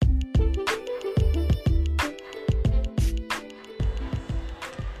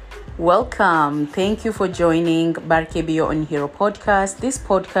Welcome. Thank you for joining Barke Be Your Own Hero podcast. This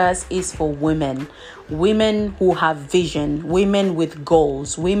podcast is for women who have vision, women with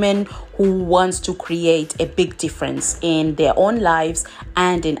goals, women who wants to create a big difference in their own lives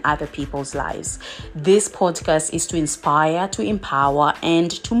and in other people's lives. This podcast is to inspire, to empower, and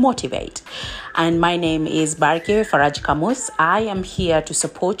to motivate. And my name is Barke Faraj Kamus. I am here to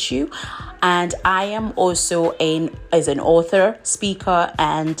support you. And I am also as an author, speaker,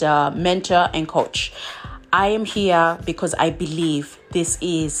 and mentor and coach. I am here because I believe this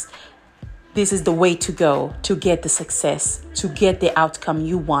is the way to go to get the success, to get the outcome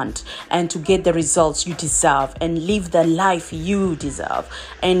you want, and to get the results you deserve, and live the life you deserve,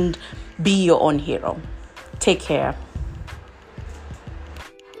 and be your own hero. Take care.